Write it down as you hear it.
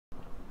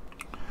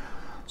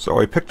So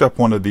I picked up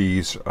one of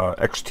these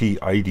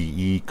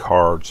XT-IDE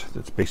cards.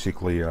 That's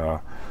basically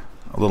a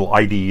little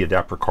IDE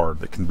adapter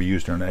card that can be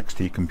used in an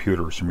XT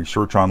computer. Some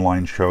research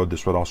online showed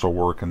this would also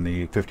work in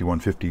the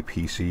 5150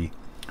 PC.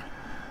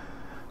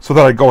 So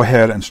that I go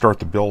ahead and start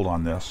the build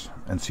on this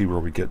and see where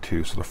we get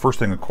to. So the first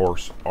thing, of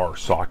course, are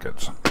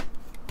sockets.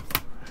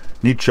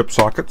 Need chip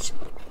sockets.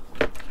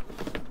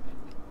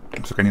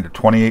 Looks like I need a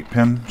 28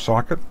 pin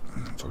socket.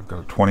 So I've got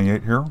a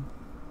 28 here.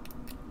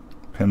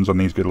 Pins on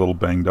these get a little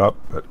banged up,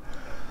 but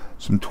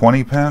some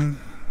 20 pin.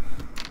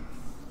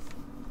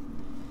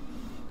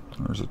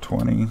 There's a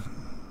 20.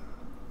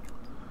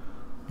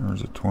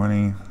 There's a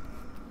 20.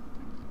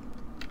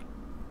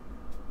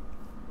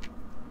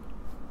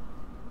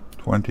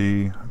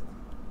 20.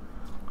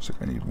 Looks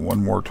like I need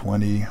one more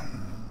 20.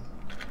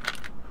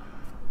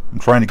 I'm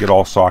trying to get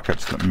all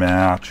sockets that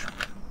match,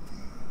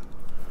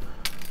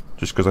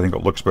 just because I think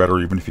it looks better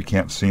even if you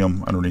can't see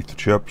them underneath the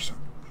chips.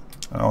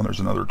 Oh, and there's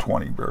another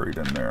 20 buried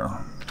in there.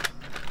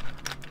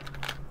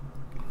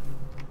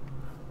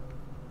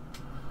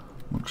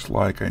 Looks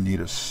like I need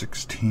a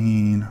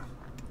 16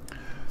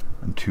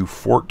 and two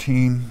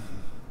 14.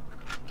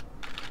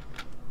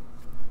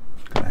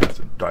 Gonna have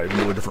to dive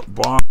into a different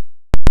box.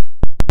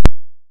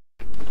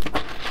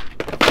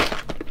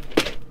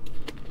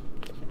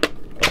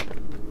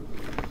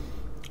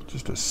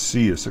 Just to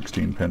see a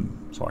 16 pin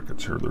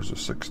sockets here. There's a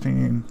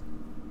 16,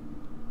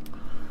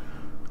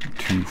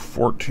 two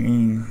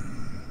 14.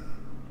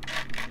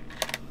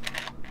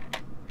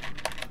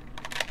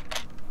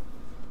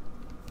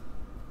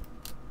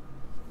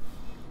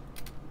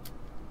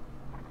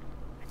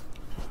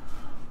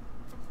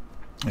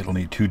 It'll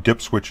need two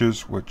dip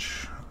switches,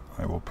 which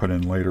I will put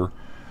in later.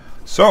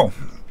 So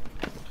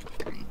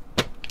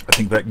I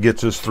think that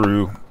gets us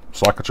through.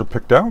 Sockets are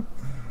picked out.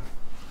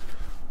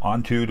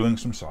 On to doing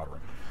some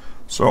soldering.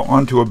 So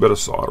on to a bit of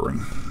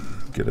soldering.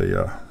 Get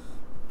a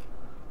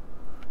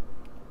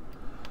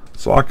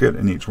socket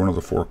in each one of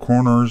the four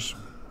corners.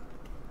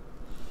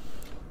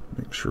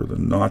 Make sure the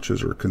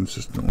notches are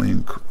consistent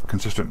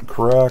and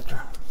correct.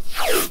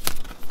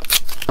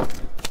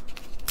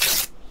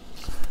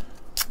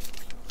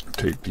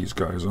 Tape these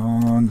guys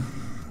on.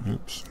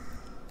 Oops.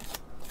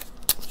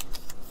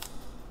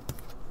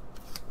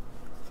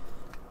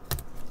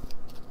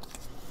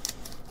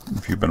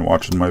 If you've been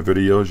watching my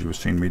videos, you've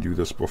seen me do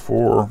this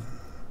before.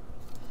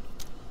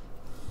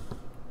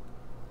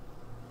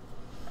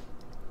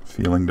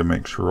 Feeling to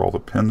make sure all the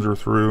pins are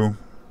through,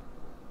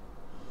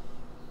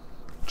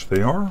 which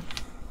they are.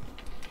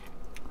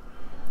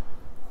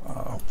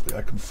 Hopefully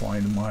I can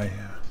find my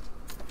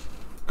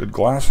good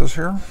glasses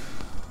here.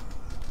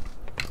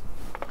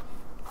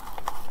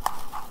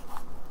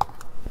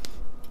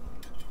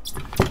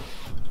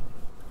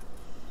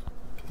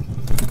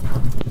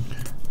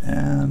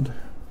 And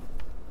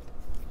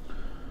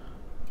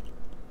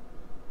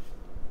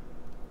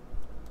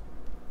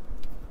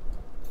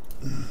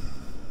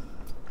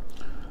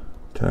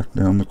tack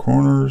down the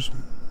corners.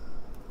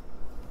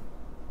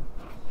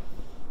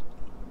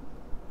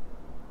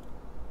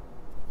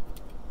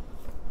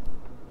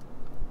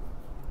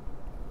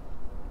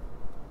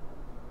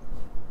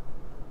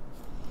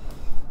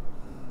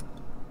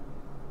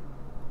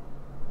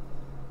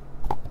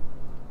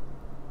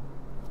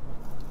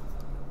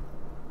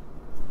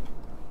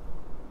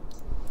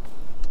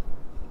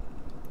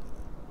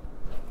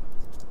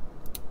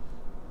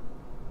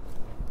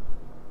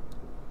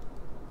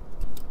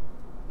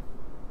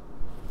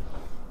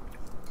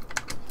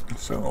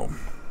 So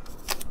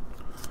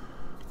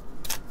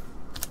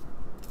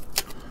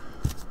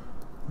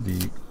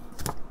the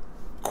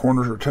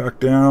corners are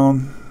tacked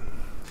down.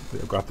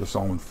 I've got this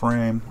all in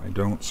frame. I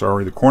don't,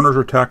 sorry. The corners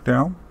are tacked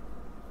down.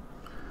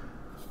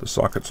 The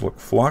sockets look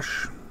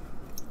flush.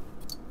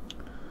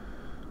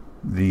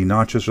 The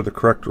notches are the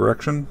correct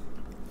direction.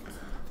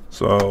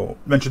 So,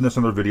 mentioned this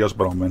in other videos,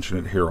 but I'll mention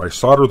it here. I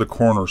solder the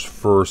corners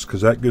first because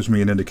that gives me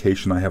an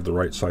indication I have the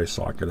right size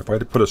socket. If I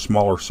had put a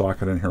smaller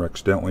socket in here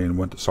accidentally and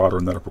went to solder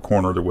in that upper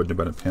corner, there wouldn't have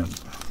been a pin.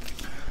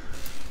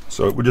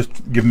 So it would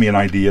just give me an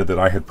idea that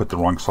I had put the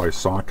wrong size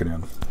socket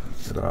in.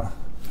 But,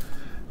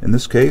 in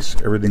this case,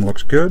 everything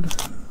looks good.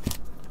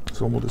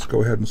 So we'll just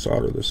go ahead and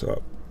solder this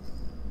up.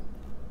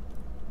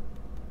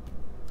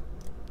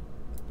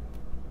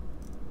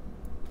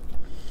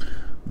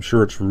 I'm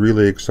sure it's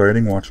really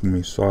exciting watching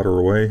me solder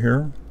away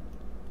here.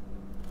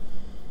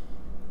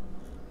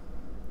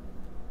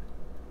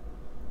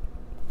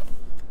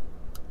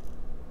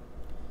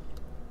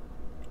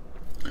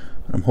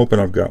 I'm hoping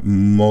I've got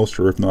most,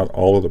 or if not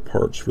all, of the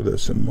parts for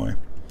this in my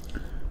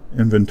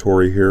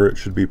inventory here. It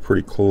should be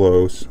pretty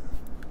close.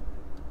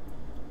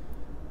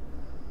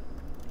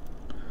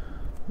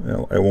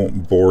 Well, I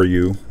won't bore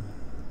you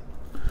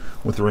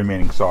with the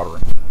remaining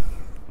soldering.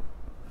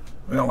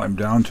 Well, I'm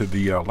down to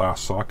the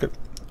last socket,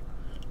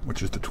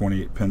 which is the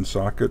 28 pin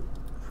socket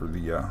for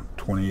the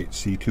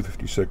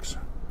 28C256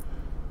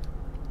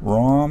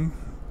 ROM.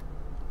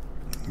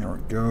 There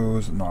it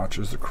goes. The notch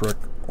is the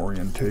correct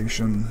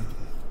orientation.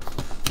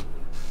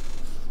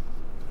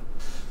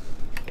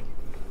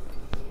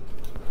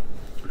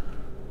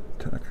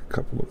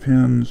 couple of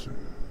pins.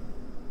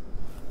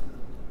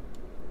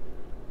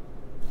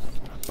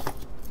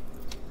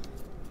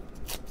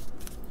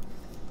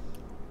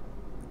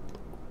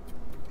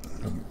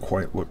 Doesn't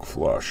quite look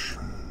flush.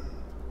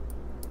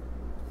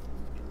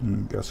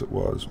 Guess it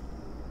was.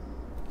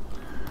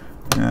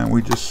 And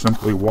we just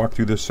simply walk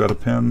through this set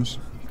of pins,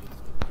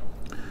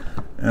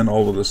 and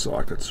all of the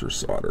sockets are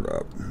soldered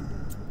up.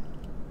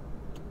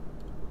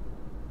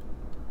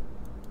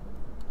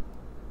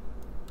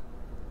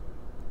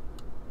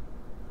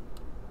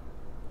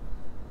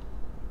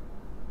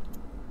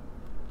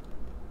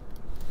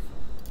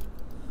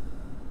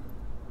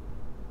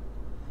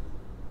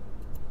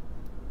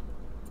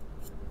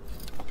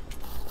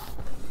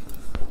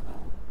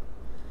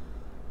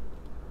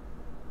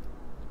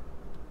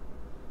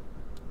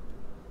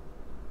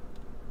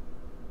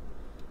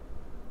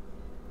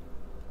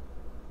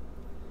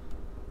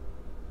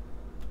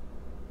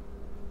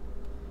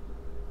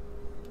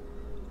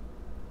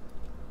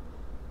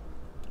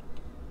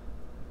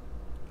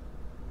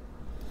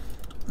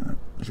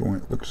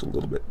 Joint looks a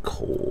little bit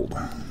cold.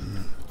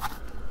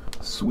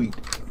 Sweet.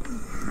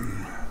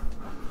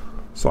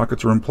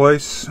 Sockets are in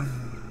place.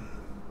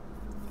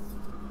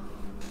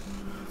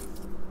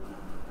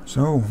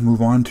 So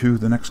move on to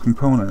the next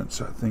components.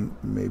 I think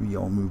maybe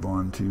I'll move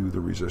on to the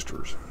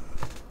resistors.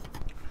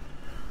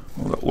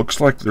 Well, it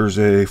looks like there's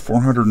a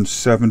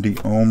 470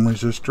 ohm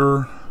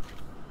resistor.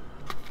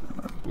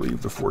 I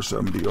believe the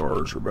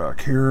 470Rs are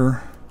back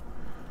here.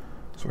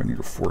 So I need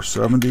a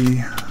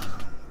 470.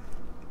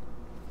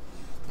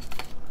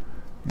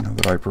 You know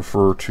that I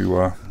prefer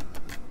to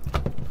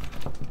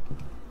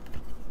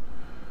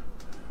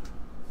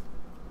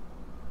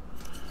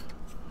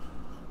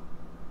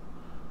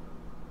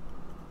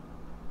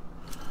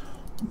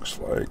looks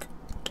like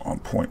on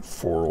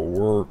 0.4 will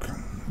work.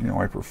 You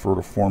know, I prefer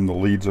to form the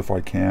leads if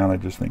I can. I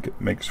just think it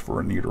makes for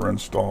a neater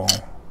install.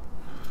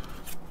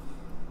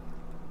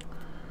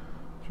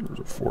 Here's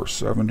a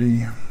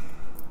 470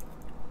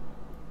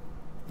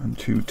 and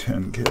two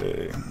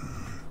 10K.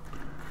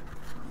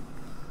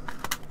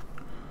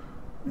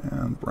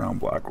 And brown,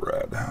 black,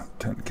 red,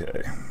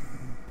 10K.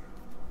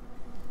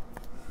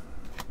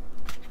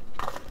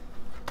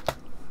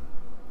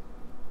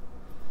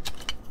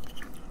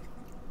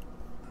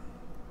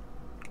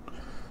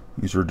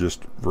 These are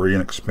just very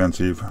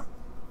inexpensive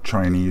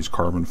Chinese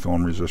carbon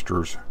film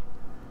resistors.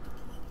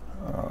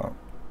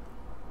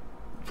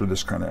 For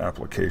this kind of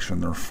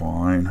application, they're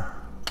fine.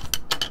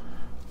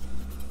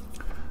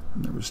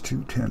 And there was two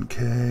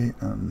 10K,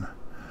 and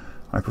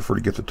I prefer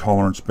to get the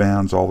tolerance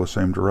bands all the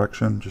same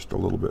direction, just a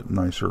little bit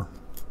nicer.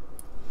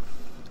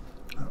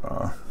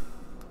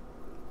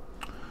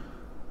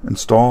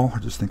 Install, I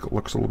just think it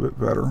looks a little bit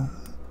better.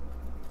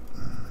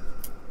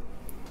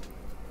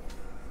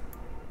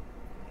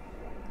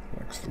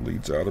 Backs the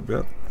leads out a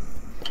bit.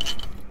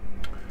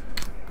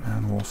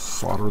 And we'll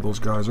solder those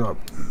guys up.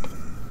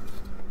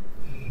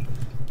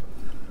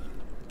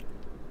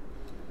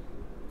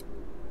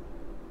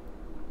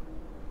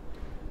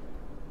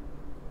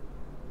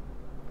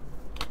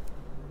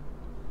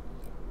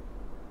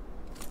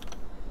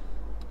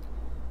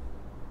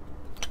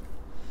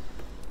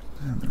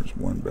 And there's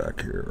one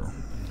back here.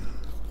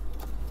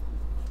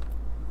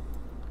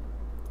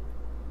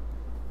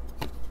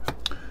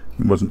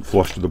 It wasn't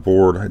flush to the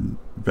board. I had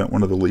bent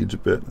one of the leads a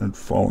bit and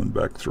fallen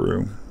back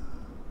through.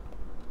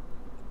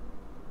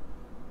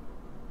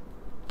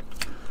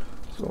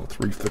 So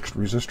 3 fixed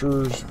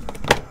resistors.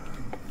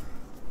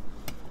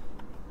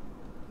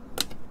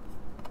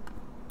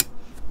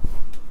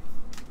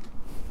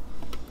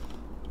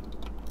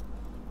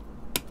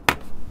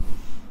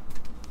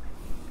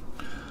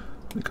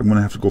 I think I'm going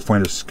to have to go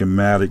find a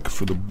schematic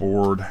for the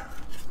board.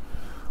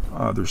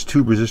 There's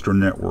 2 resistor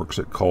networks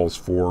it calls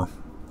for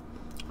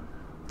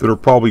that are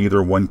probably either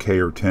 1K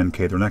or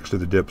 10K. They're next to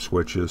the dip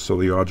switches, so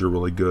the odds are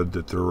really good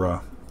that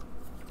they're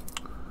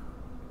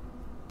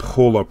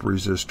pull-up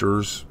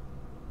resistors.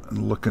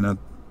 And looking at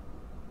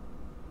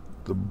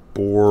the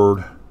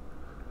board,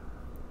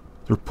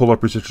 they're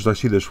pull-up resistors. I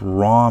see this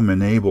ROM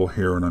enable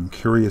here, and I'm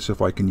curious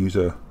if I can use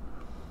a...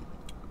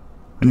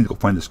 I need to go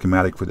find the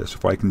schematic for this.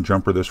 If I can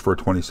jumper this for a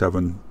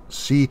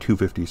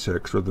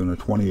 27C256 rather than a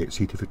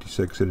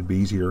 28C256, it'd be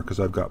easier because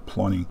I've got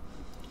plenty.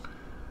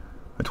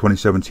 A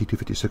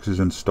 27C256 is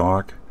in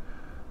stock.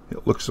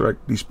 It looks like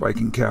these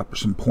spiking caps are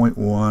some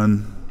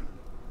 0.1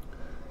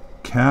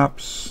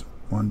 caps.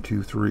 1,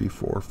 2, 3,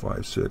 4,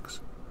 5, 6,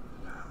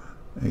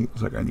 8.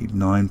 Looks like I need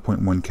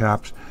 9.1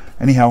 caps.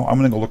 Anyhow, I'm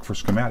going to go look for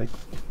schematic,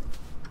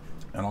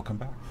 and I'll come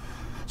back.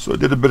 So I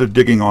did a bit of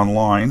digging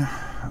online.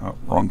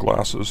 Wrong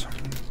glasses.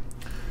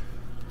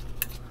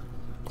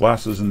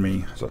 Glasses and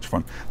me, such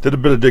fun. Did a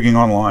bit of digging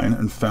online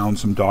and found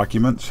some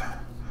documents.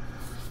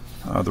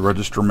 The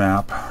register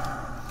map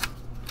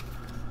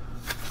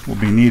will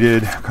be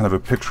needed, kind of a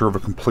picture of a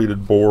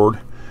completed board.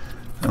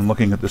 And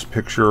looking at this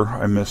picture,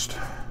 I missed,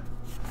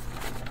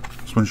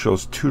 this one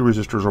shows 2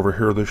 resistors over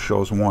here, this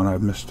shows 1.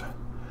 I've missed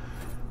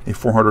a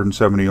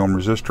 470 ohm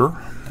resistor.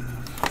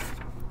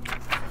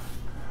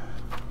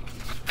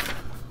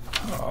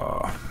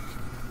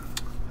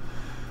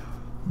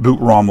 boot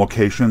ROM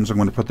locations. I'm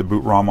going to put the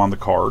boot ROM on the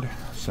card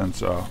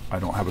since I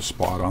don't have a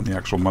spot on the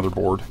actual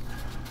motherboard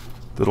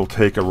that'll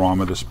take a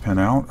ROM of this pin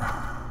out.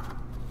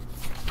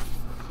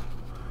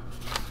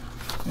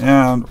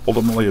 And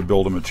ultimately a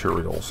bill of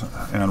materials,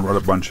 and write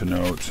a bunch of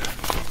notes.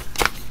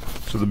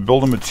 So the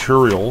bill of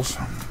materials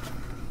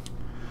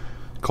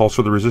calls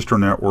for the resistor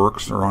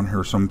networks. They're on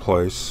here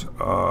someplace.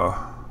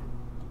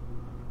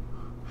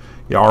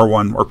 Yeah,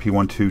 R1,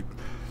 RP12,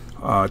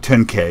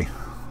 10K.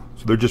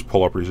 So they're just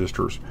pull-up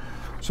resistors.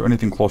 So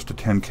anything close to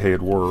 10K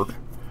would work.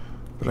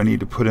 But I need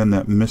to put in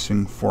that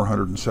missing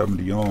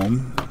 470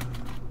 ohm.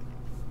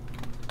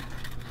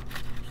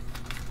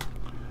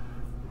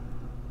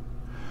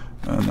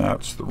 And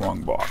that's the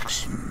wrong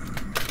box.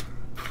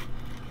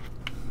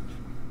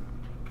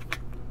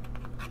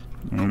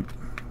 Nope.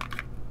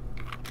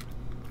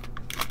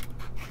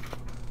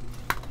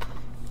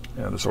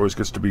 Yeah, this always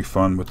gets to be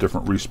fun with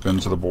different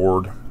respins of the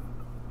board.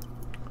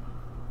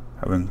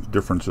 Having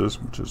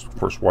differences, which is of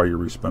course why you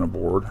respin a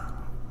board.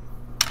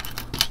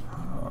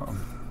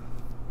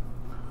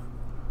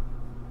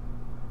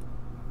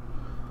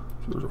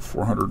 So there's a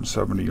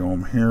 470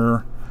 ohm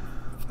here.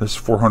 This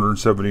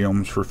 470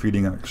 ohms for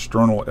feeding an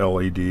external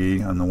LED,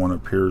 and the one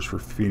up here is for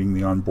feeding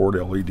the onboard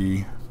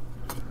LED.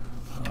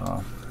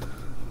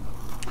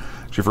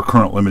 Actually, for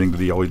current limiting to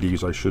the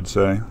LEDs, I should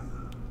say.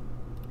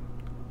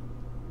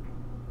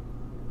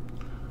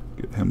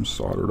 Get him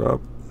soldered up.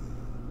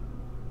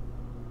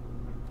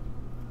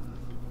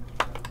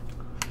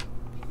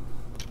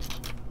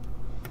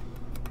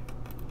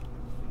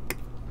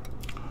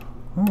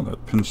 Oh,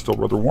 that pin's still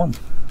rather warm.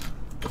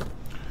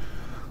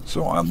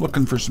 So I'm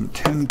looking for some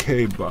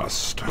 10K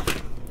bust.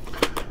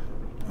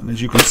 And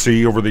as you can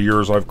see, over the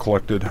years I've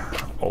collected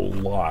a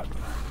lot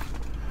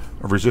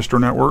of resistor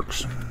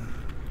networks.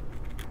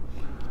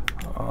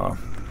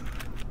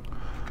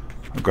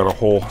 I've got a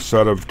whole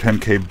set of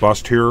 10K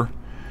bust here.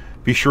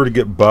 Be sure to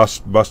get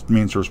bust. Bust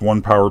means there's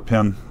one power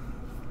pin.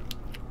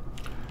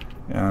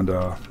 And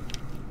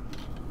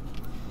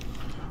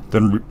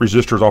then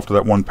resistors off to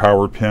that one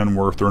power pin,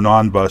 where if they're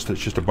non-bust, it's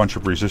just a bunch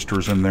of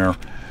resistors in there.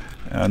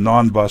 And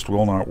non-bust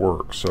will not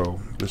work. So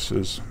this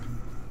is,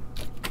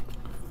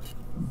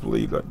 I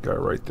believe that guy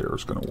right there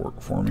is going to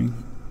work for me.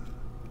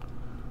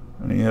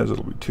 And he has,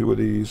 it'll be 2 of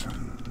these.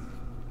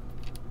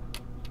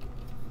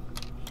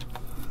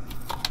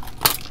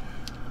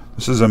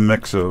 This is a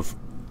mix of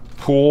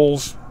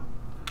pulls.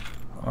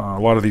 A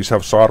lot of these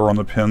have solder on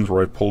the pins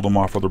where I pulled them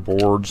off other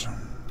boards.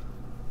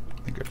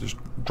 I think I just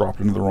dropped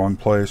into the wrong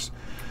place.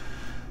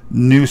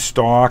 New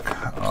stock,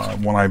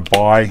 when I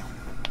buy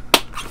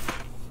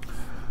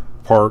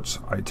parts,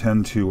 I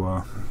tend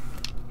to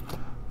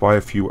buy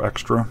a few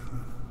extra.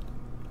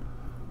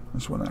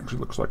 This one actually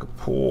looks like a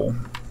pull.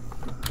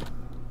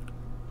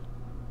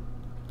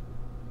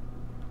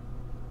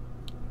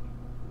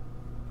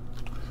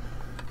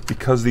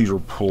 Because these are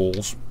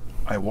pulls,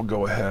 I will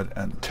go ahead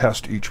and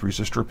test each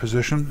resistor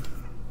position,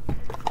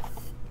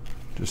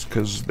 just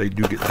because they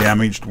do get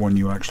damaged when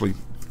you actually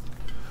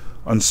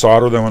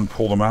unsolder them and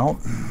pull them out.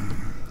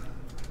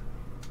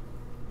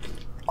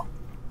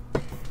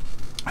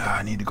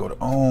 I need to go to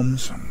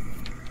ohms.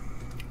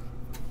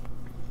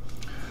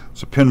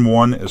 So pin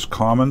 1 is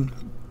common.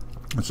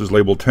 This is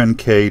labeled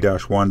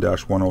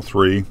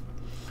 10K-1-103.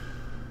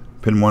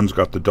 Pin 1's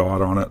got the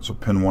dot on it, so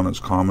pin 1 is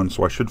common.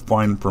 So I should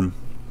find from,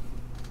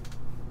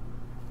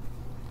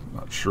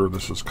 not sure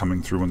this is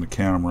coming through in the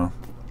camera,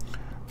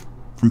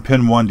 from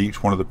pin 1 to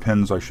each one of the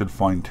pins I should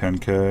find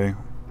 10K,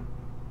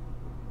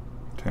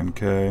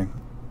 10K,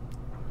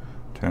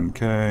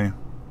 10K,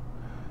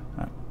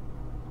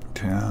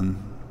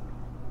 10.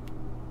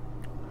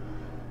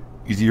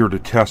 Easier to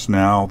test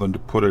now than to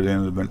put it in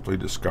and eventually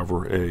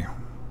discover a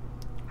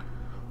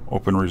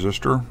open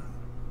resistor.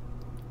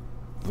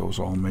 Those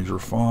all measure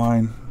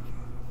fine.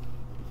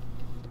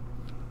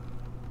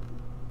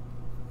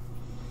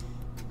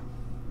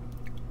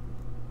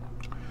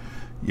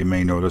 You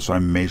may notice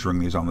I'm measuring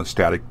these on the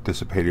static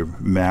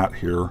dissipative mat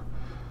here.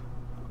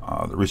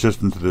 The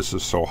resistance to this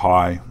is so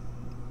high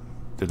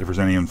that if there's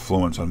any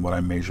influence on what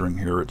I'm measuring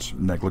here, it's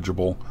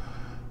negligible.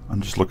 I'm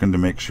just looking to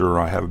make sure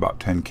I have about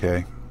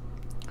 10K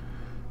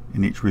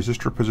in each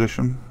resistor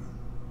position,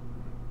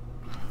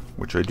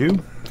 which I do.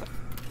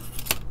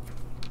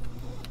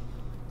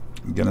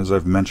 Again, as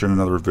I've mentioned in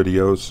other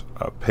videos,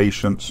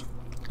 patience,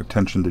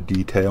 attention to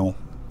detail,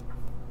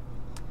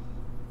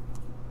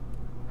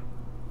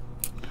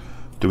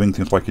 doing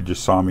things like you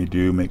just saw me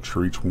do. Make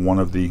sure each one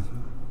of the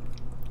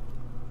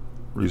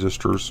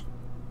resistors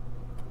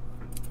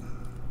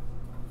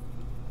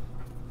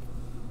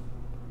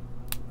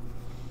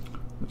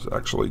is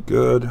actually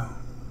good.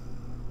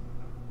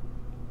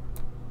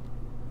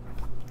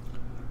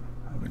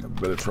 Having a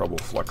bit of trouble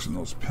flexing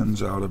those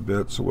pins out a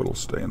bit so it'll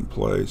stay in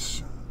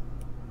place.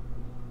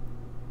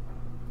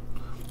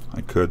 I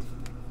could,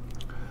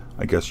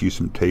 I guess, use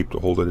some tape to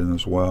hold it in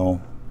as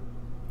well.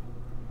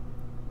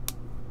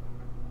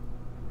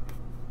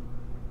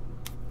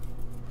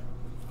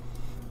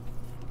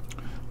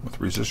 With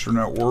resistor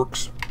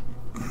networks,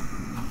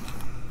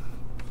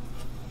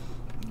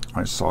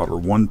 I solder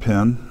one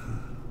pin.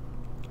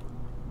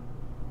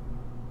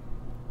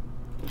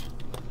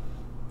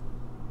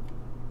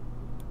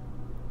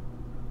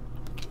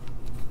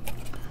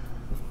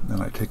 Then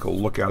I take a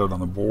look at it on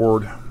the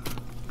board,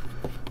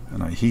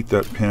 and I heat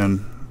that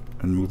pin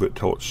and move it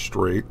till it's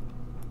straight,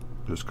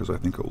 just because I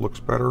think it looks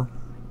better.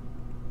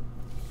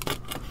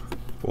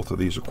 Both of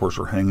these, of course,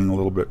 are hanging a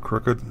little bit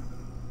crooked.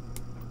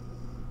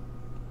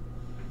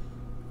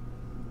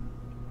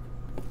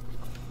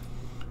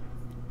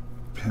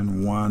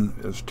 Pin 1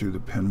 is to the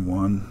pin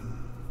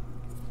 1.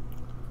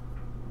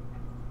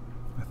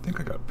 I think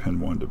I got pin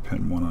 1 to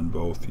pin 1 on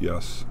both.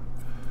 Yes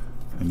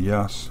and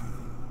yes.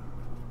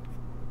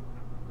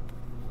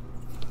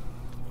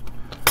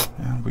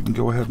 And we can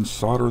go ahead and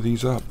solder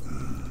these up.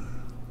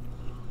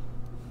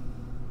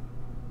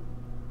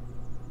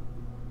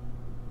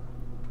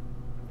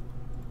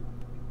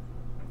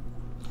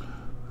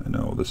 I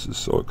know, this is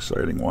so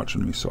exciting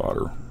watching me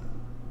solder.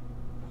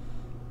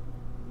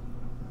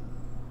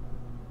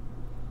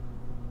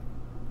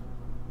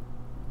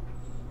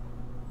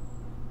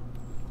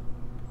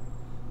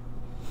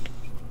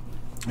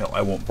 Well,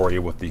 I won't bore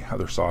you with the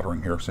other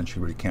soldering here since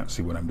you really can't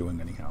see what I'm doing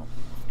anyhow.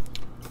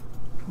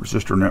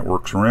 Resistor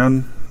networks are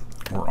in.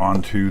 We're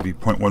on to the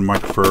 0.1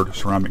 microfarad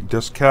ceramic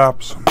disc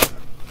caps.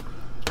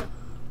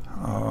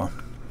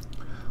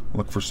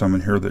 Look for some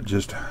in here that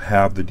just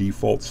have the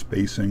default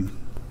spacing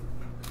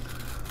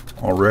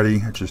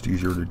already. It's just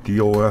easier to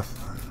deal with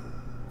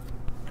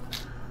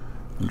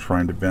than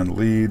trying to bend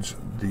leads.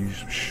 These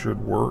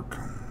should work,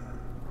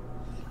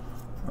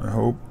 I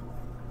hope.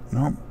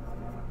 Nope.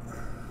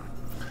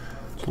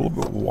 It's a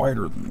little bit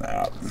wider than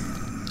that.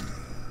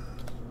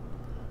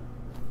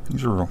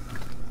 These are a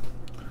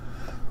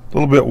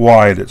little bit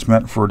wide. It's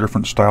meant for a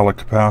different style of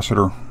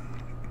capacitor.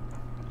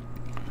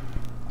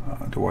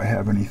 Do I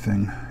have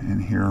anything in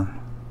here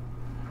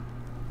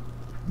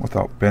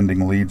without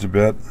bending leads a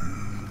bit?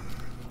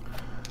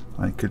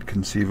 I could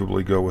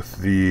conceivably go with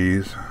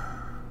these.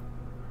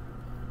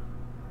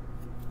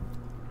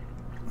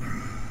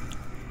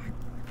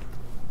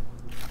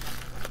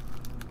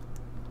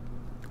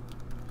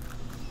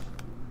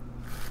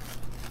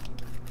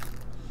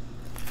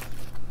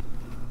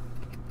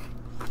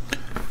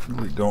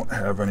 Really don't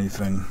have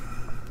anything.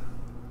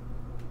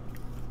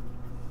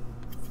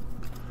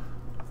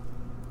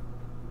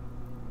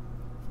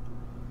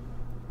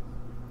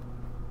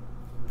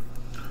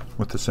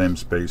 With the same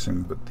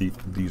spacing, but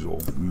these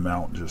will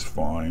mount just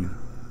fine.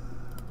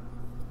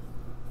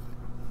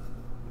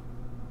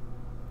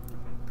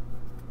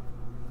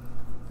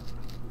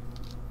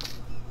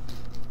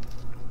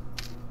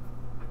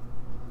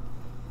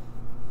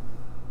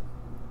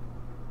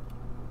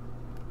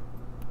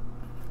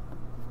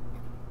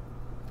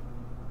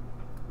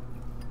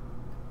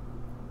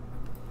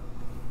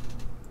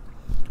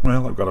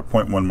 Well, I've got a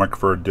 0.1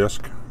 microfarad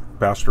disc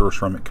capacitor or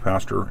ceramic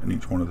capacitor in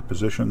each one of the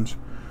positions.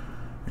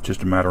 It's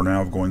just a matter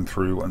now of going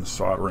through and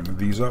soldering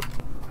these up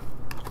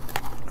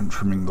and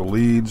trimming the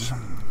leads.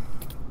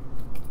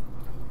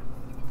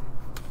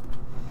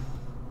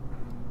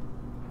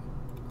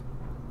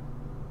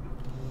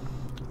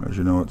 As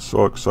you know, it's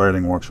so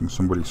exciting watching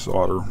somebody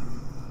solder.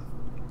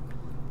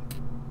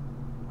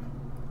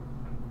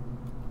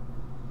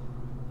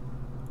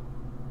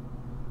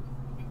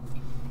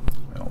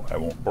 Well, I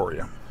won't bore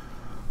you.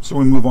 So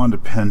we move on to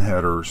pin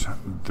headers.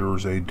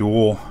 There's a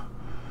dual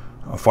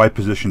 5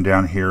 position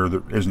down here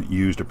that isn't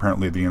used.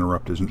 Apparently the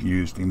interrupt isn't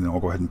used, even though I'll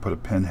go ahead and put a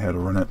pin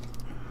header in it.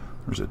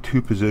 There's a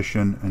 2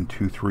 position and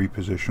 2 3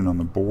 position on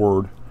the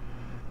board,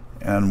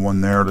 and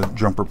one there to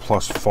jumper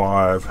plus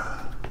 5.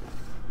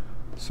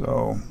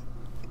 So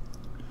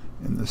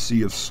in the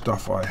sea of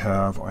stuff I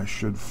have, I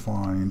should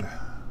find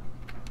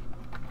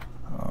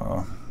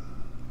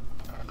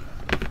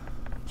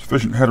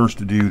sufficient headers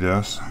to do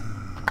this.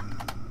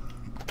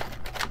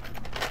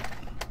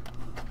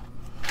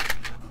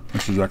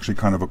 This is actually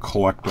kind of a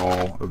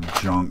collect-all of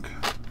junk.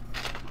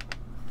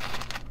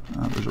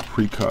 There's a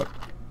pre-cut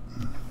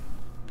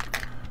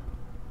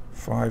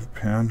 5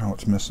 pin. Oh,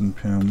 it's missing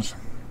pins.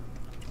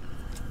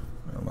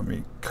 Well, let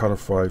me cut a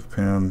 5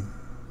 pin,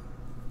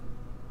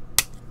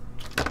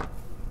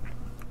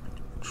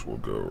 which will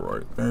go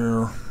right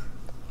there.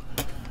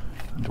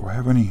 And do I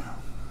have any?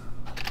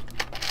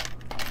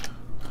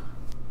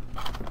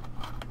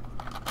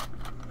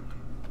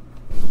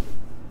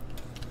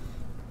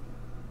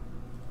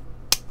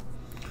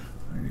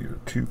 I need a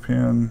 2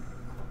 pin,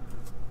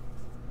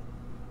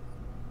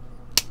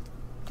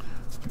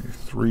 a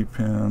 3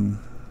 pin,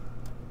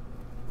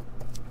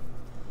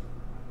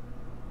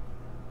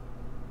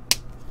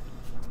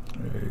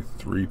 a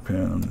 3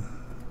 pin,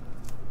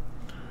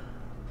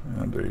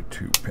 and a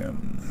 2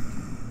 pin.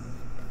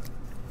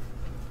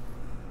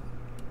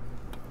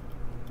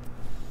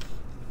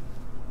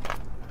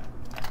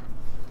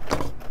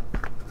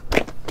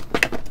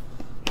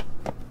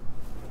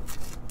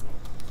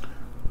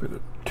 Bit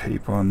of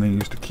tape on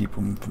these to keep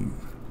them from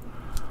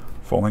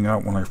falling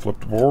out when I flip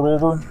the board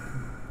over.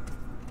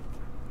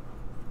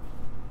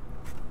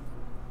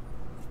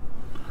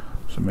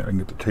 So maybe I can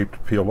get the tape to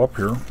peel up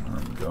here.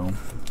 There we go.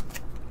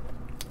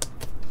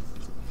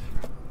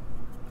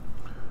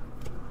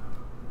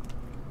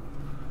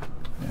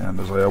 And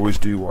as I always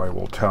do, I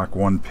will tack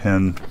one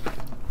pin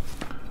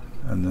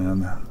and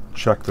then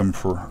check them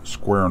for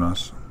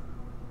squareness.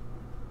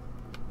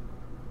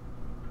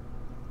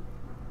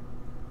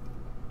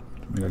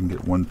 Maybe I can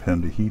get one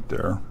pin to heat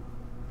there.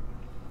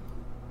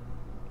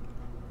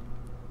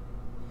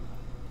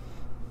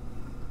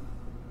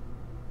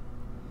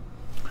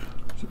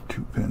 There's a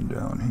 2-pin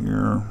down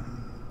here.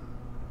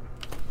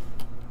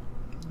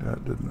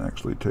 That didn't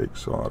actually take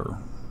solder.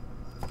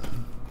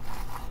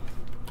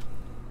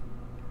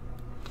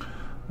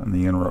 And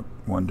the interrupt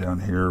one down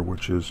here,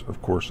 which is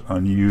of course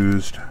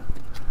unused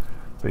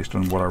based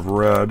on what I've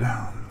read.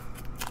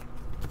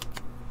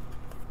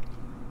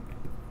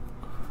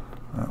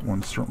 That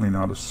one's certainly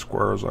not as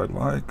square as I'd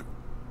like.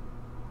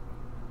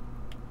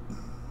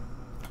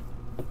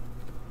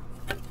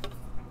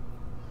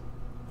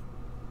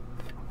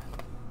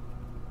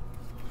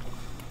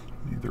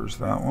 Neither's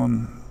that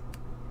one.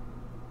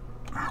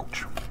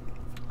 Ouch.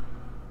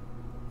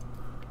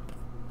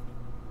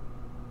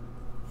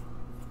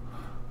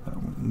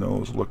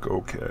 Those look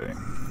okay.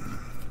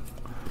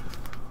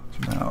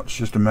 So now it's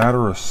just a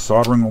matter of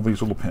soldering all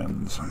these little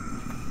pins. Of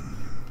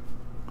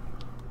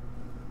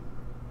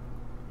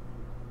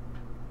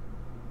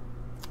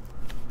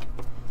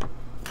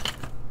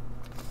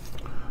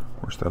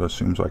course, that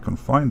assumes I can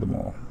find them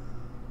all.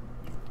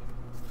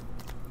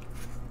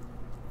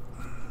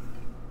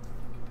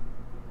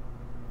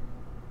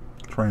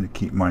 Trying to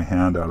keep my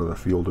hand out of the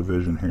field of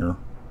vision here.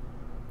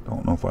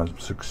 Don't know if I'm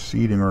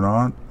succeeding or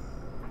not.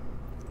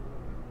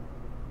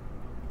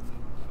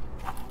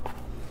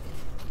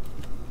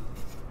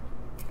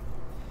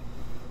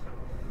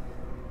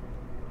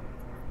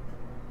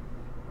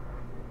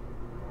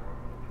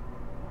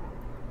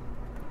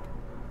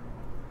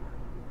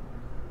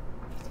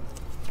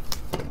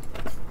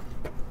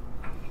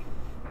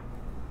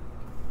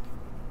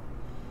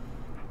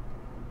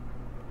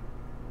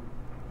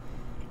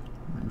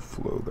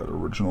 Reflow that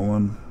original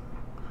one.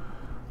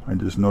 I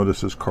just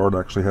noticed this card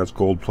actually has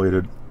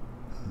gold-plated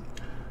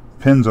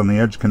pins on the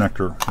edge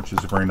connector, which is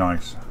very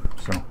nice.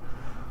 So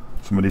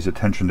somebody's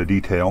attention to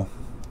detail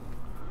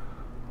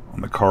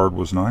on the card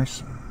was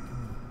nice.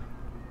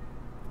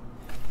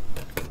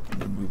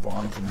 We'll move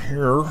on from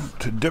here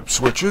to dip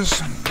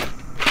switches.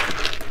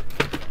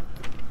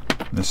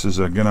 This is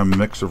again a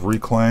mix of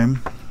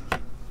Reclaim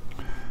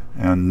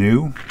and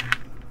new.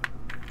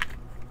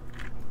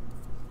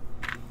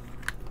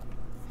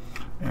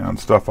 And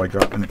stuff I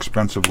got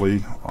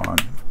inexpensively on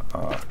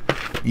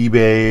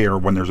eBay, or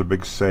when there's a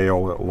big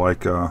sale at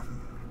like oh,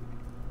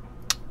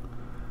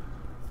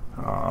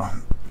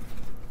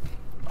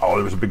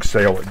 there was a big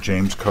sale at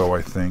James Co,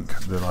 I think,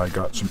 that I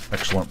got some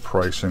excellent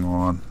pricing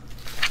on.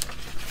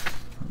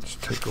 Let's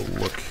take a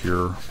look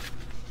here.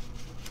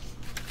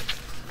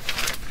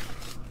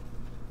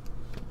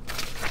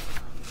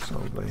 So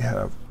they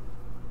have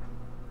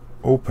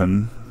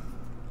open.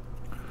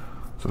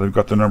 So they've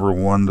got the number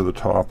 1 to the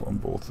top on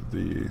both of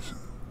these.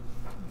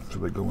 So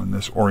they go in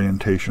this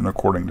orientation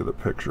according to the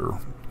picture.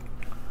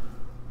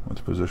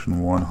 Let's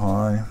position 1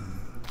 high.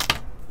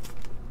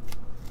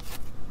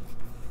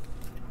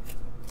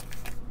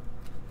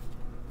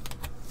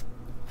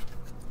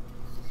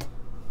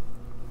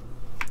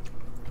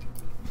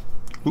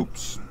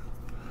 Oops.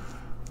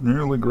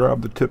 Nearly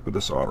grabbed the tip of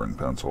the soldering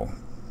pencil.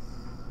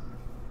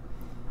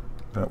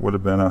 That would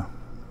have been a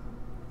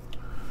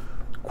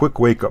quick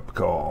wake-up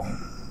call.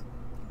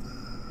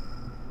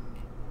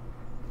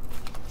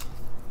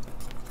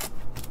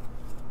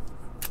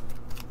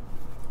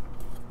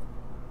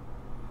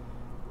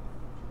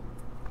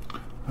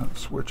 That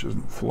switch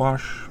isn't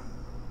flush.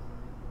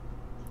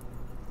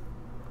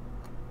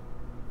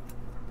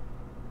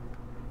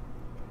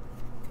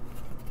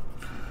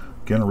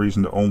 Again, a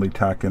reason to only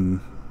tack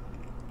in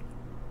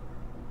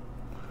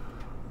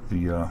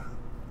the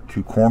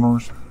 2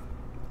 corners.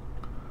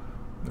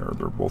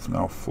 They're both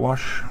now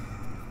flush.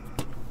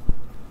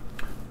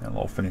 And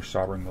I'll finish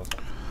soldering those.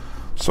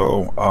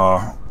 So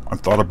I've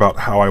thought about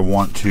how I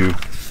want to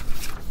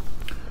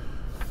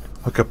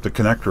hook up the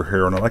connector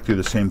here, and I like to do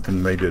the same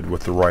thing they did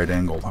with the right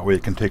angle. That way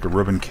you can take a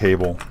ribbon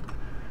cable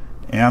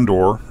and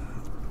or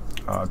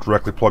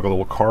directly plug a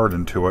little card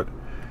into it.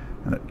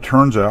 And it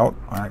turns out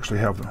I actually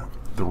have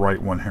the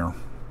right one here.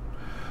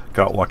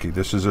 Got lucky.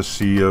 This is a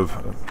sea of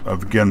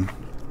again,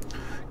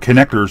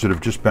 connectors that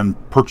have just been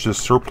purchased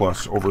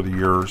surplus over the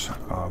years.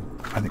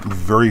 I think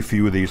very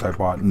few of these I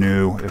bought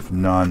new, if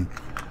none.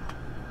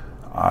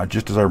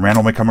 Just as I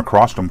randomly come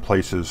across them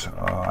places.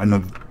 I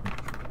know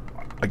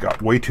I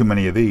got way too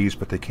many of these,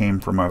 but they came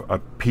from a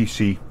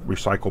PC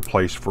recycle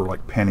place for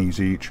like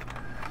pennies each.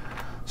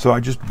 So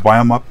I just buy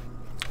them up,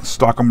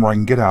 stock them where I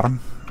can get at them,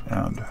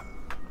 and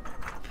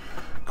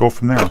go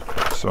from there.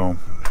 So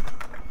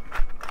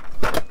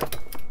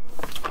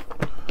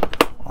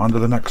on to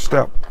the next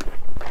step.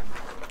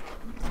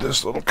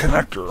 This little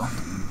connector.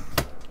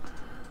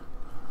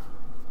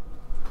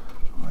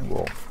 I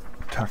will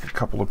tack a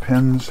couple of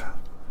pins,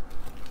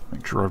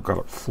 make sure I've got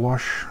it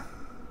flush.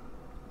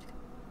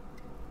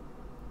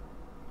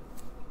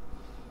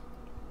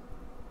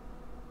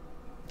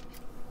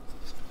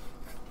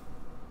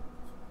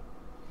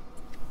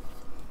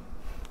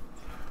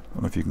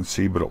 if you can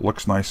see, but it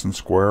looks nice and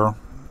square.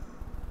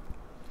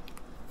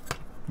 At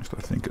least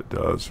I think it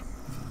does.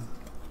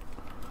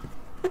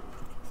 Put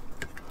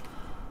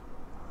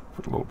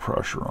a little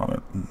pressure on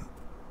it. And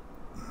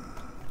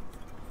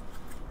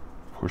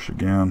push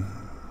again.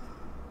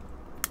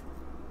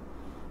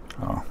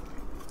 Oh,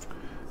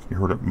 you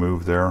heard it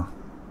move there.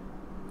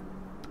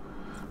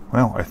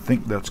 Well, I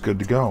think that's good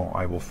to go.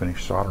 I will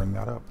finish soldering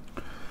that up.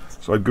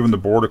 So I've given the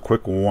board a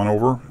quick one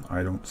over.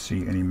 I don't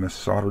see any missed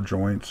solder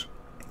joints.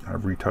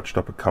 I've retouched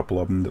up a couple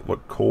of them that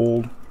look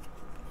cold.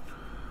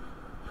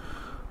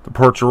 The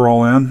parts are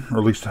all in, or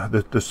at least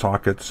the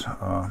sockets.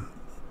 I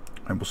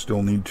will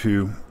still need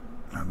to,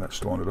 and that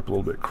still ended up a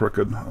little bit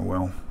crooked. Oh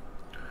well.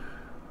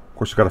 Of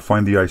course, I've got to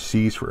find the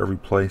ICs for every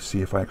place,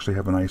 see if I actually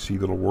have an IC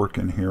that'll work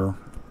in here.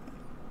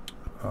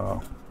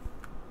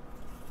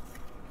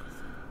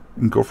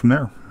 And go from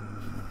there.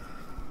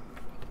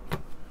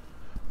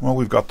 Well,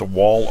 we've got the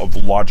wall of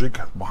logic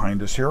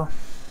behind us here.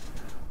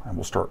 And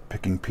we'll start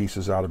picking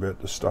pieces out of it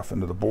to stuff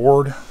into the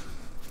board.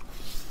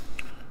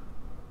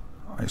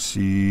 I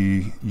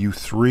see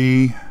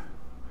U3,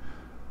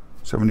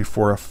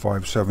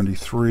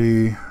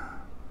 74F573,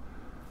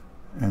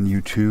 and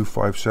U2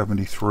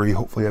 573.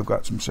 Hopefully I've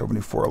got some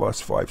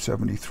 74LS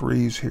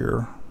 573s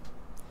here.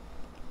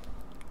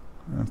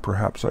 And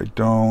perhaps I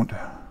don't.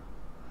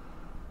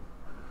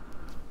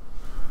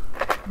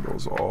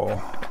 Those are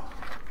all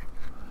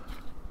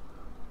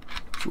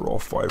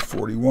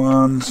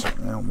 541s,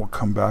 and we'll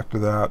come back to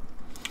that.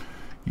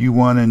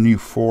 U1 and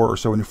U4 or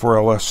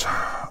 74LS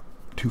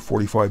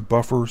 245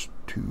 buffers,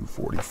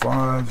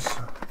 245s.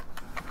 Oh,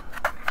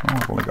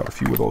 I've only got a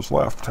few of those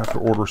left. Have to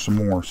order some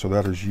more. So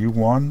that is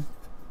U1.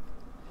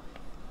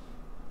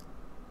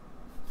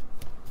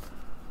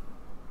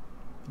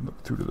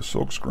 Look through to the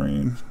silk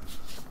screen.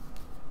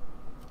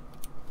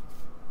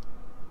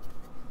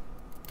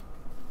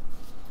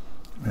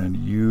 And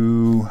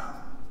U4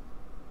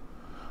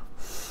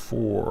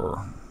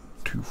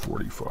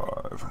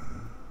 245.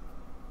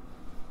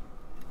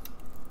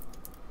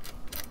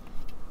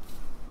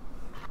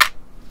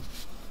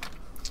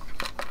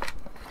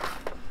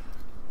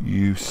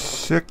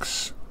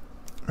 U6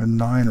 and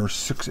 9 are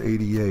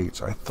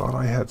 688s. I thought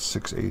I had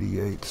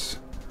 688s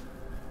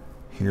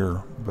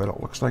here, but it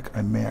looks like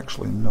I may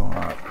actually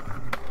not.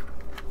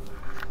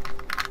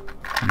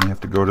 I may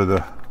have to go to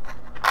the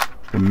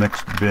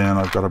mixed bin.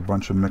 I've got a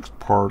bunch of mixed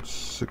parts,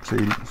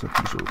 680, so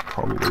these are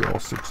probably all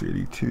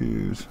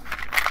 682s.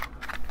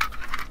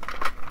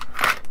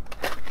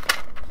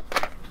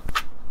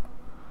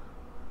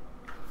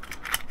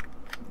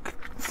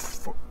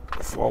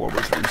 Fall over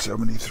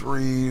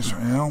 373s.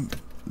 Well,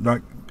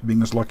 not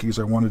being as lucky as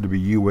I wanted to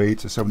be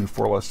U8s, a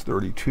 74LS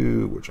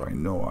 32, which I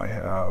know I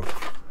have.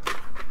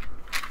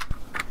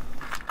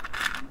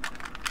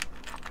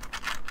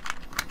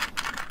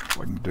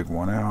 So I can dig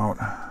one out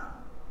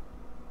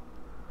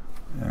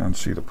and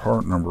see the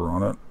part number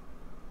on it.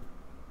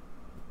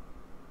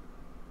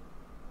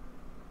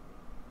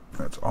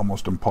 That's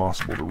almost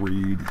impossible to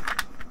read.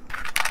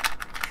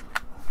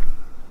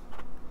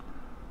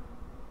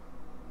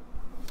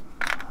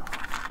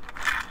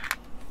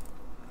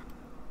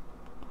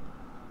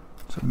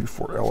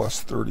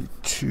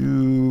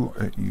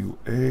 LS32 at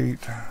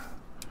U8.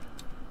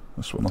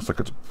 This one looks like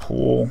it's a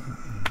pull.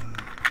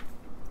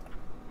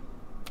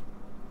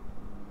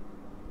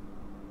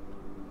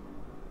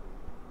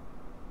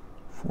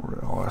 For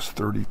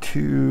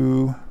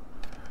LS32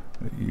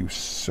 at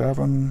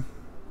U7.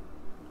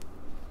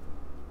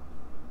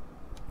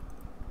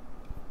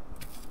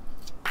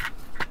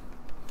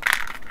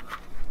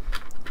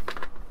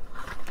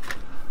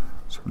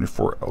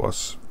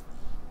 LS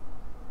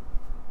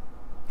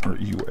or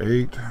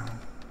U8.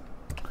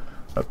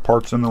 That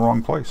part's in the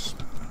wrong place.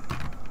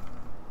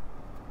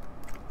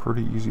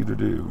 Pretty easy to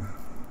do.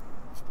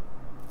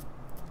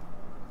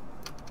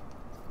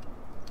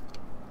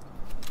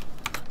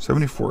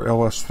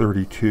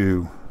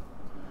 LS32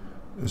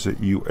 is at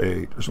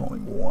U8. There's only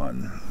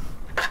one.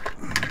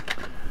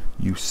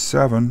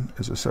 U7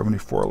 is a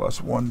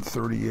 74LS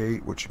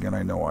 138, which again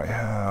I know I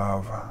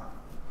have.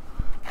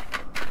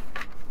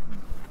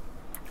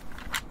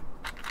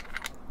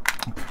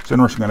 It's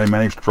interesting that I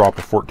managed to drop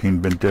a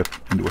 14-pin dip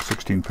into a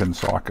 16-pin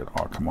socket.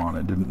 Oh, come on,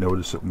 I didn't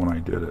notice it when I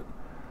did it.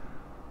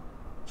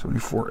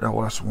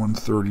 74LS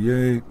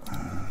 138.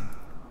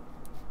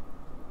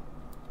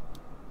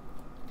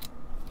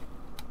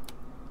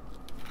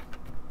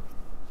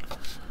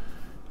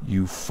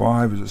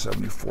 U5 is a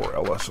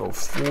 74LS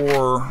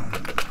 04.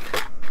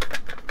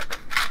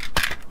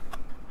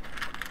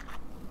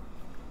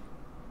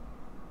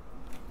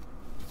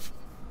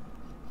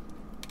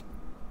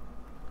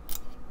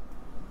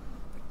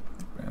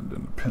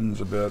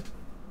 Pins a bit.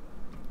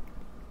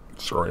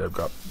 Sorry, I've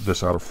got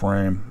this out of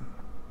frame.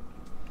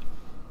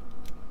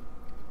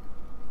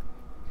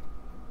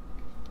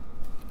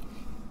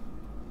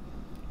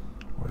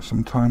 Boy,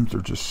 sometimes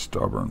they're just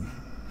stubborn.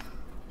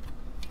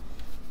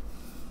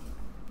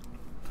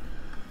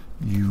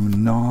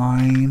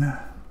 U9.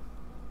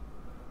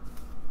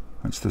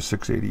 That's the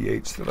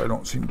 688s that I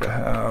don't seem to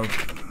have.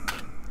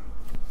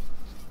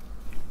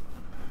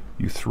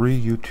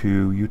 U3,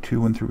 U2,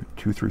 U2 and through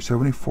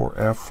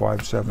 2374F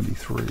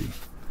 573.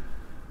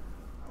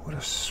 I would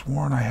have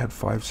sworn I had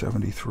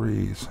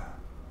 573s.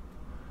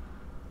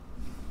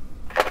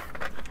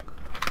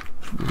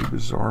 It's really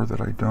bizarre that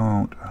I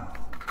don't.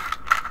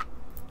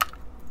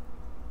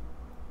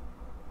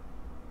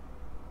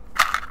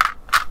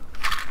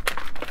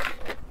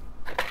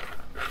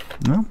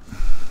 No.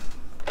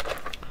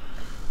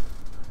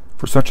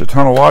 For such a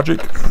ton of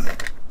logic,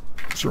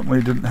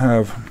 certainly didn't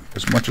have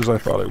as much as I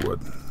thought I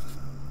would.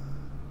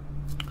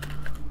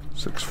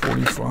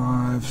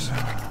 645s.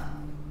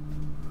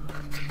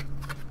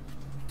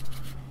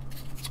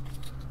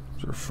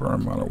 There's a fair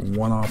amount of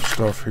one-off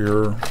stuff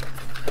here.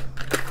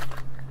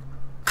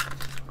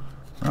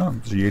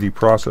 Z80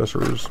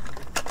 processors.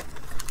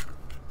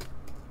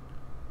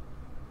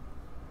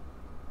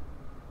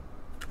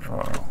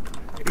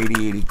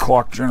 8080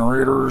 clock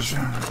generators.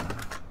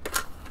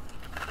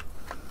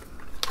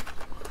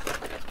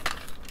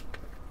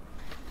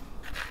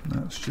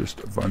 That's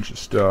just a bunch of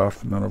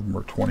stuff. None of them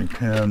are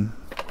 2010.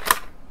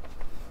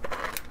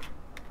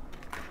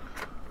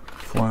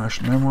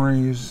 Flash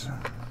memories.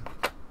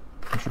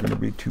 These are going to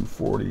be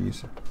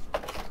 240s.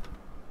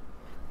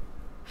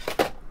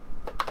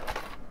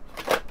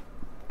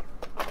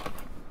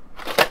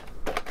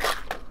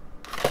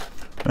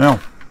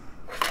 Now,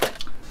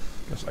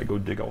 guess I go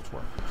dig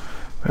elsewhere.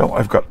 Well,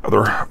 I've got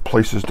other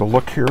places to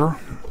look here.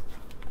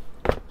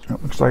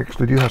 It looks like I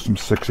actually do have some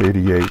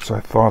 688s. I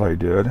thought I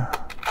did.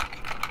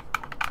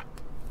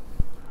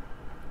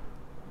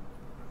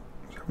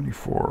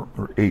 74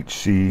 or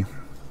HC.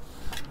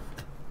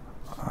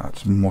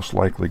 It's most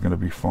likely going to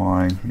be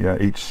fine. Yeah,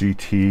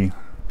 HCT.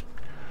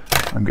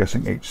 I'm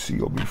guessing HC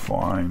will be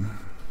fine.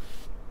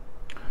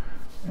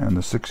 And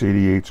the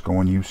 688's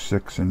going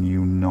U6 and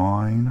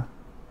U9.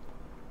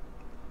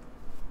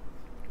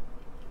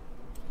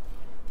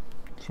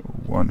 So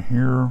one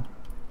here.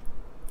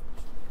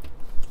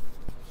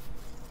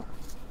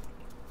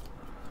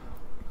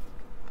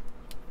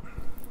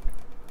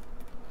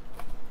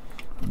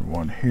 And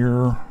one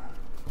here.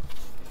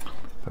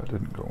 That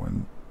didn't go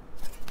in.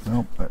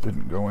 Nope, that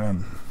didn't go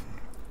in.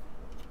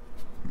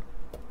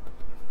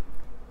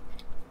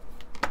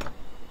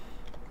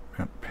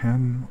 Bent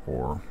pin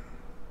or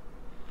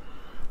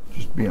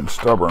just being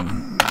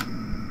stubborn.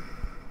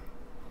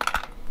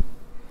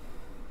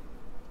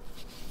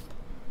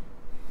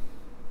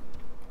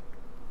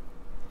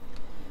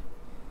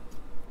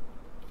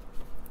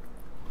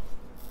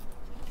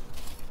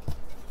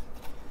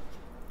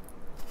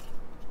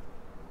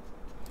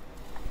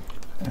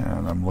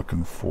 And I'm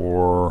looking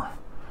for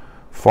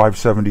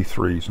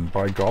 573s, and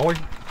by golly,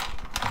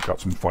 I've got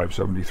some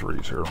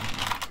 573s here.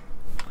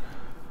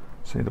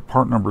 See, the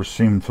part numbers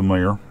seem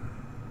familiar.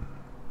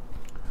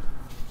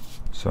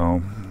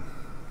 So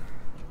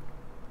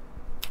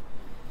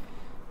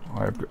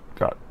I've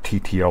got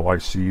TTL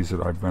ICs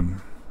that I've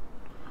been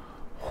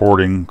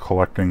hoarding,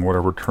 collecting,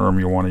 whatever term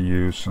you want to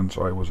use, since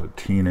I was a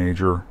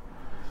teenager,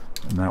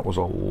 and that was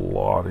a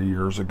lot of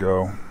years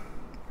ago.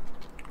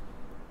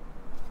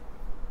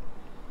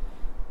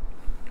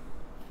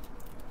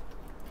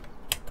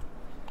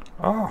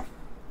 Ah,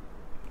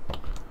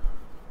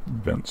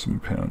 bent some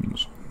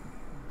pins.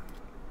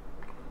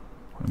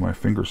 Why am my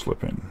finger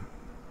slipping?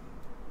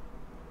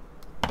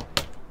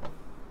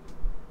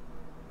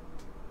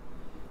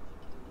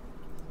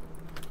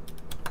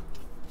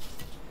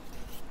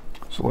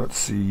 So let's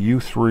see,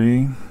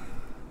 U3,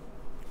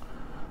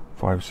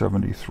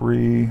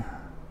 573,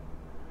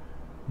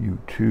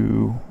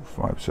 U2,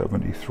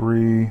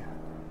 573,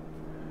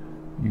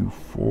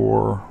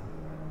 U4,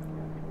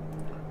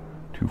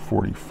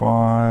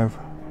 245,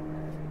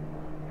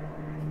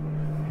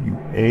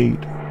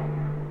 U8,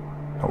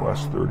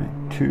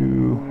 LS32,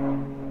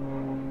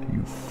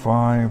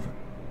 U5,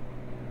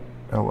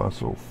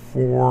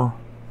 LS04,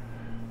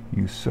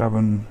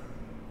 U7,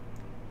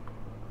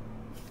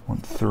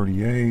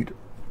 138,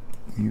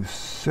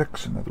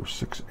 U6, another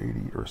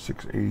 680 or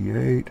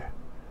 688,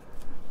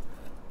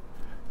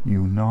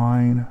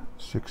 U9,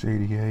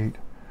 688,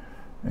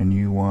 and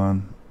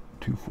U1,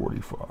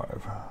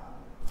 245.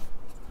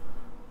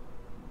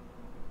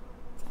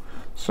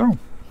 So,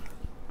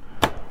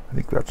 I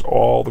think that's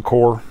all the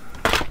core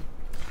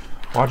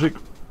logic.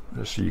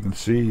 Just so you can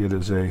see, it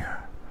is a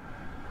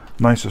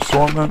nice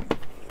assortment.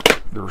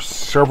 There are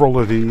several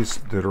of these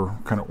that are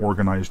kind of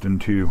organized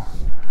into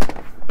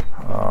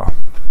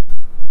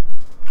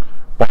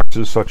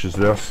boxes such as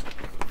this.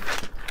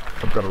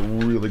 I've got a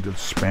really good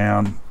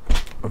span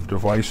of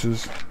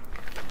devices.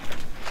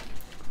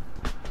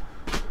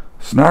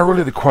 So now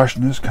really the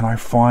question is, can I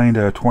find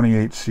a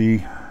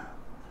 28C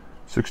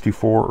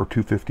 64 or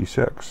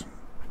 256?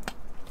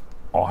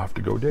 I'll have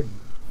to go dig.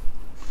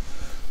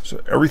 So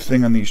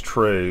everything in these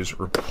trays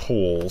are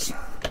pulls,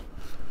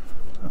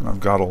 and I've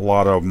got a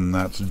lot of them.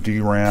 That's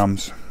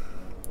DRAMs.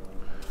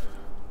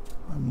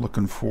 I'm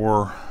looking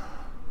for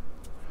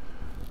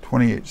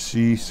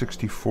 28C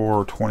 64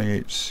 or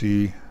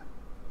 28C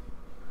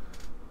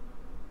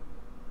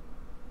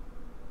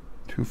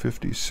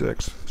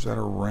 256. Is that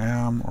a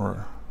RAM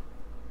or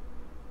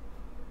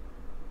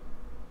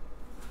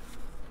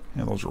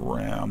Yeah, those are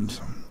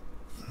RAMs.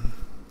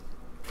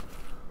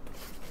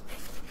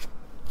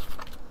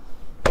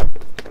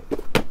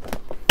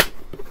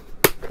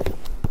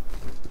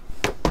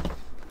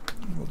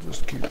 We'll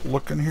just keep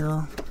looking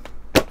here.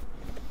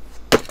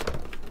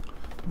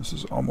 This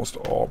is almost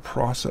all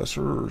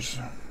processors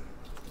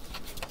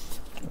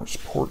or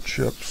support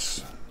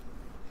chips.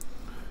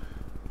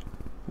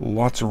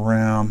 Lots of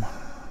RAM.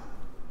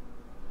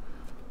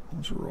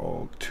 Those are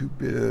all too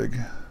big.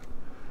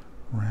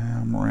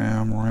 RAM,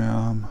 RAM,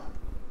 RAM.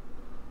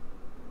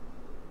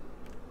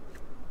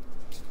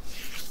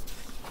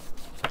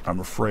 I'm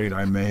afraid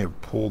I may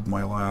have pulled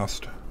my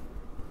last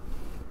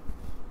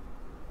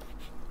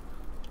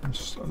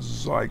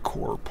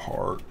Zycore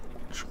part,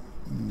 which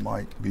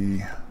might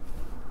be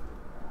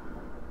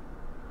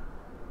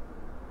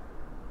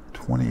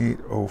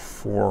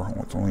 2804. Well,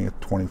 it's only a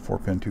 24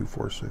 pin, 2,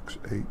 4, 6,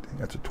 8.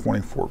 That's a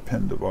 24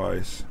 pin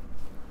device,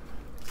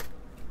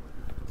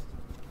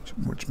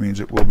 which means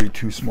it will be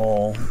too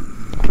small.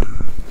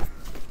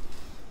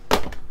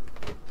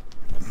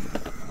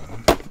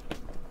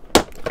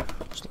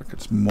 Looks like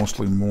it's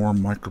mostly more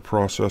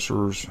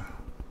microprocessors,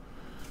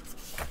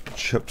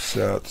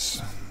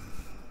 chipsets.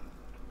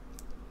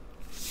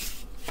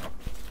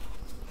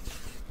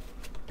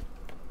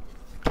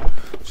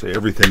 So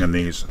everything in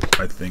these,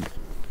 I think,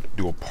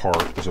 do a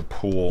part as a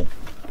pool.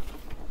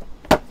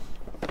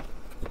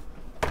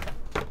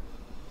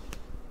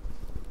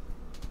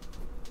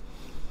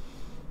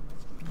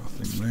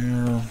 Nothing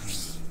there.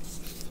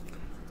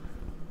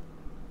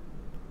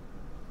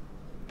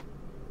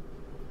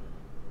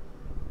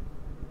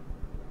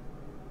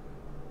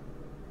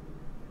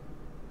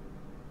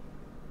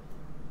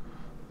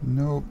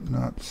 Nope,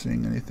 not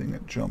seeing anything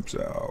that jumps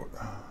out.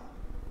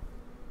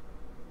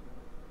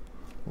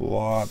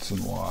 Lots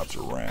and lots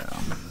of RAM.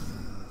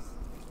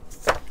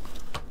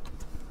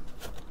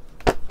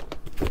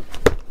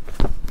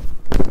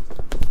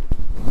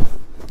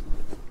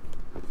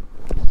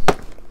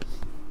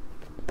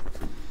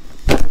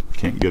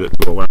 Can't get it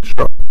to the last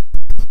shot.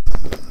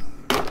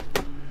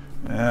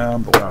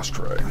 And the last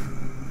tray.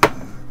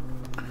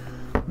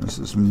 This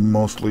is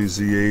mostly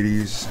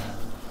Z80s.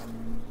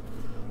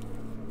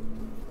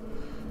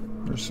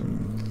 There's some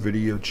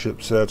video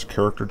chipsets,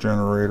 character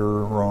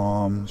generator,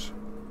 ROMs.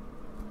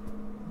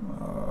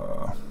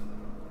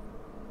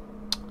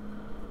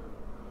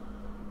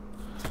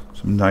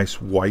 Some nice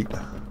white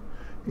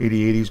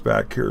 8080s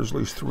back here. There's at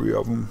least 3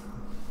 of them.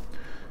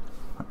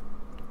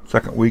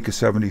 Second week is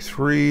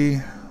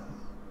 73.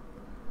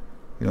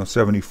 You know,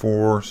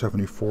 74,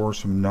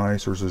 some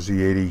nice. There's a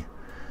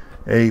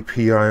Z80A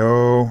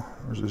PIO.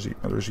 There's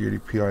another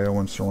Z80 PIO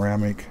in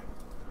ceramic.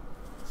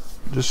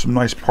 Just some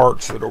nice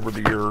parts that over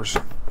the years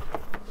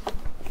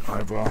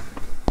I've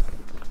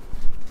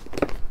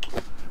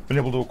been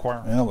able to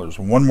acquire. Well, there's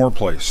one more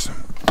place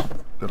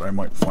that I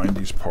might find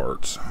these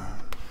parts.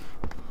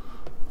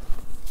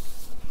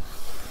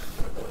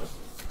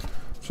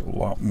 It's a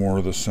lot more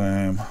of the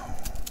same.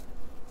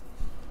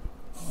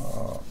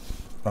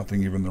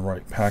 Nothing even the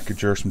right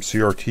package there. Some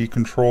CRT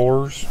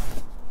controllers.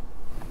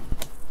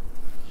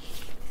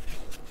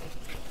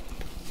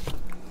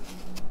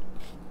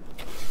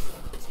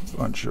 A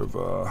bunch of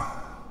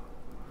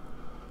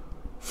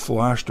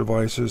flash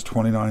devices,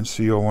 29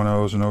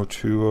 C010s and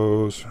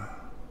 020s.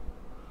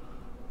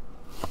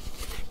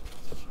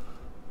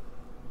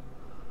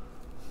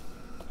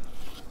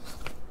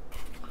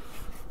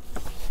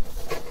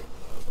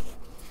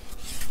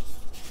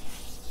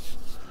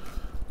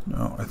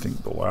 No, I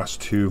think the last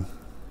 2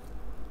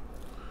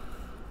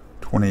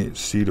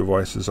 28C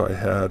devices I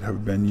had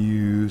have been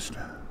used,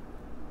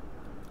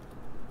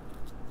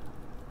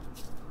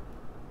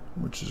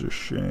 which is a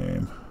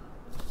shame.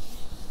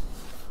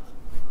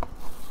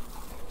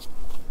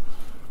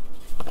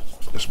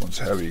 This one's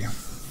heavy.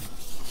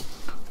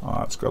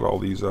 It's got all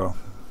these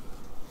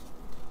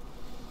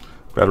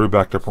battery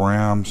backed up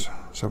RAMs,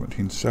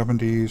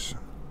 1770s,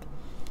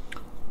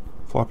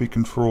 floppy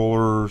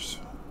controllers,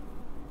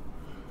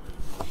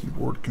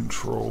 keyboard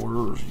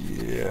controllers.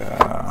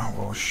 Yeah,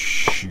 well,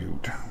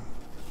 shoot.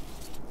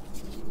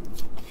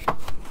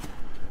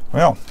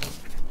 Well,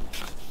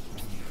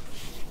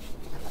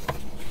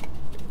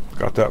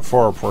 got that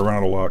far before I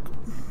ran out of luck.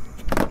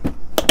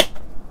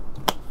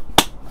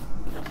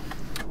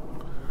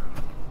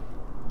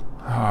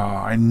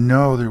 I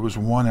know there was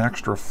one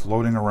extra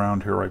floating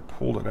around here. I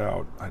pulled it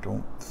out. I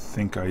don't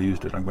think I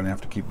used it. I'm going to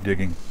have to keep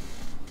digging.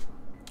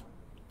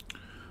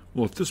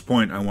 Well, at this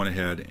point, I went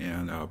ahead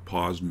and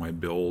paused my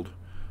build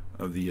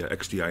of the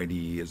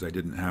XT-IDE as I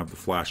didn't have the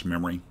flash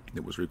memory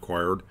that was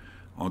required.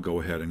 I'll go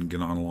ahead and get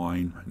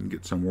online and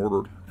get some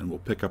ordered, and we'll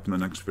pick up in the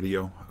next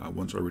video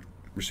once I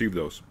receive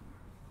those.